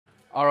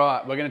All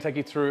right, we're gonna take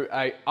you through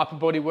a upper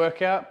body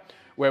workout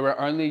where we're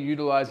only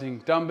utilizing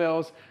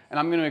dumbbells, and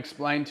I'm gonna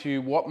explain to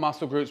you what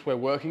muscle groups we're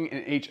working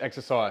in each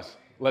exercise.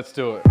 Let's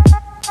do it.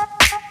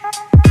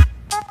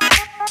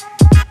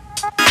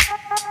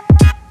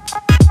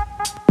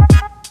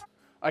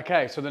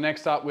 Okay, so the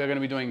next up, we're gonna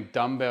be doing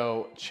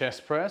dumbbell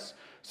chest press.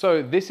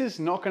 So this is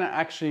not gonna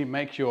actually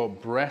make your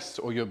breasts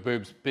or your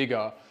boobs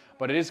bigger,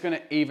 but it is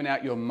gonna even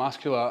out your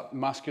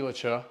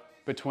musculature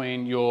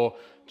between your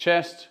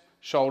chest,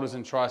 shoulders,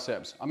 and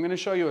triceps. I'm gonna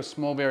show you a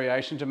small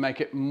variation to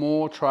make it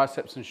more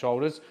triceps and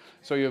shoulders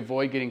so you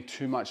avoid getting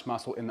too much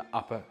muscle in the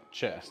upper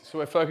chest. So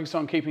we're focused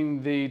on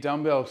keeping the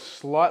dumbbell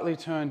slightly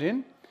turned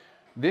in.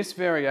 This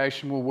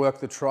variation will work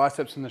the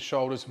triceps and the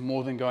shoulders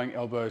more than going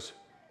elbows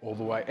all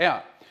the way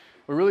out.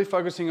 We're really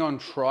focusing on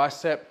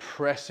tricep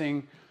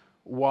pressing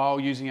while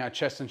using our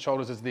chest and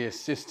shoulders as the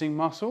assisting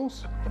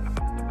muscles.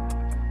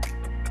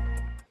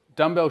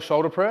 Dumbbell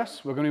shoulder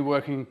press, we're going to be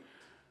working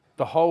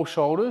the whole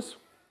shoulders,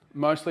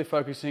 mostly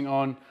focusing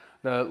on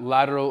the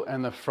lateral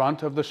and the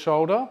front of the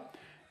shoulder,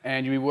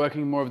 and you'll be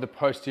working more of the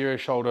posterior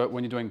shoulder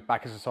when you're doing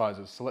back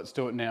exercises. So let's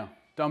do it now.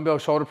 Dumbbell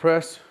shoulder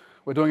press,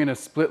 we're doing it in a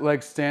split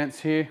leg stance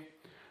here,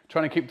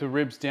 trying to keep the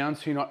ribs down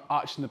so you're not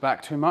arching the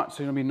back too much,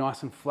 so you're going to be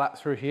nice and flat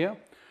through here.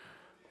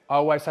 I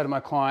always say to my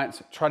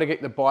clients, try to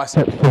get the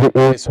biceps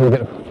here so we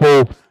get a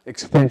full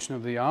extension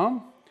of the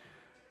arm.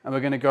 And we're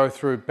going to go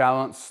through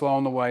balance, slow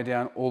on the way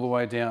down, all the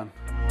way down.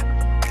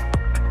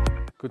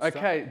 Good stuff.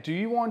 Okay, do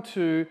you want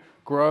to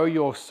grow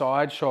your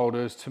side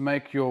shoulders to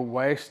make your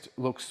waist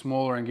look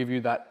smaller and give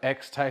you that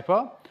X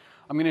taper?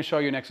 I'm going to show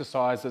you an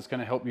exercise that's going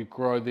to help you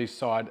grow these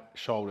side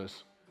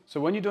shoulders. So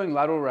when you're doing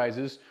lateral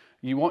raises,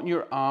 you want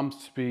your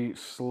arms to be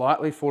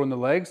slightly forward on the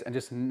legs and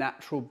just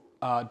natural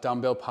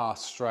dumbbell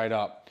pass straight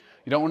up.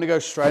 You don't want to go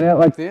straight out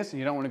like this, and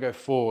you don't want to go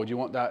forward. You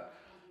want that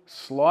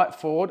slight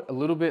forward, a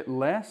little bit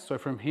less. So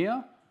from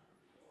here,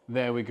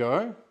 there we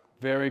go.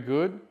 Very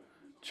good.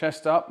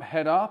 Chest up,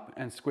 head up,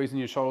 and squeezing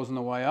your shoulders on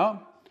the way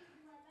up.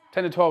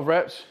 10 to 12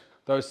 reps.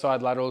 Those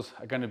side laterals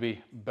are going to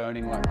be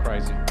burning like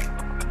crazy.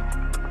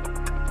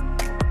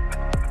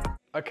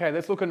 Okay,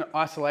 let's look at an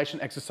isolation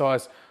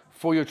exercise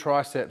for your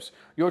triceps.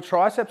 Your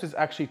triceps is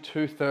actually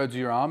 2/3 of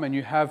your arm, and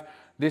you have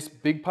this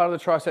big part of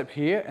the tricep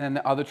here, and then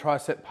the other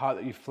tricep part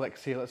that you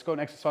flex here. Let's go an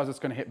exercise that's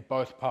gonna hit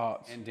both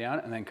parts. And down,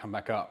 and then come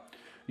back up.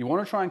 You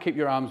wanna try and keep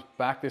your arms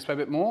back this way a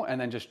bit more, and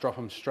then just drop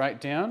them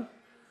straight down,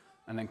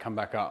 and then come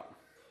back up.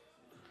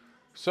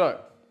 So,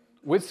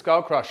 with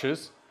skull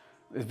crushers,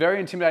 it's a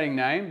very intimidating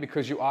name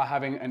because you are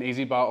having an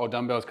easy bar or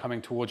dumbbells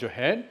coming towards your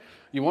head.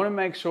 You wanna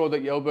make sure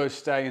that your elbows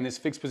stay in this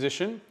fixed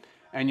position,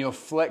 and you're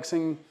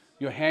flexing,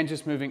 your hands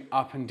just moving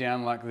up and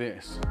down like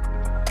this.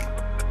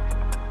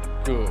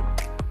 Good.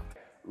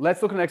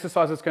 Let's look at an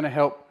exercise that's going to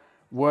help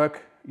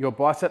work your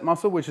bicep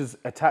muscle, which is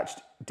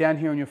attached down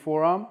here on your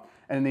forearm,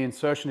 and the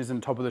insertion is in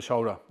the top of the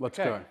shoulder. Let's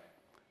go.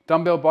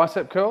 Dumbbell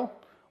bicep curl.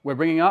 We're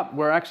bringing up,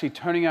 we're actually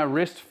turning our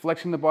wrist,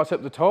 flexing the bicep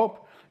at the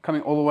top,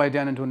 coming all the way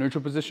down into a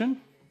neutral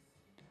position.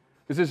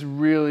 This is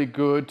really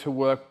good to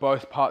work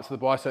both parts of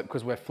the bicep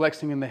because we're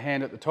flexing in the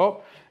hand at the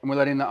top, and we're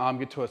letting the arm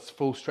get to a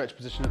full stretch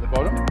position at the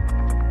bottom.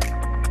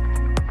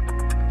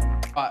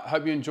 I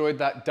hope you enjoyed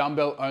that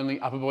dumbbell only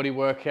upper body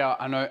workout.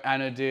 I know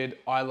Anna did,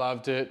 I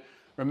loved it.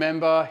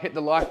 Remember, hit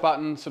the like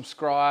button,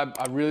 subscribe,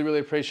 I really, really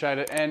appreciate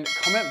it. And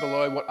comment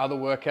below what other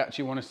workouts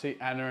you want to see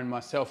Anna and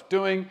myself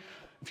doing.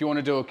 If you want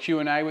to do a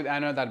Q&A with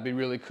Anna, that'd be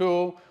really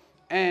cool.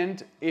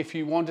 And if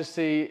you want to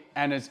see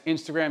Anna's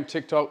Instagram,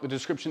 TikTok, the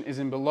description is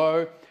in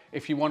below.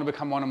 If you want to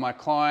become one of my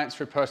clients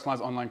for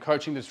personalized online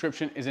coaching, the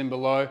description is in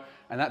below.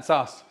 And that's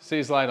us. See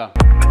you later.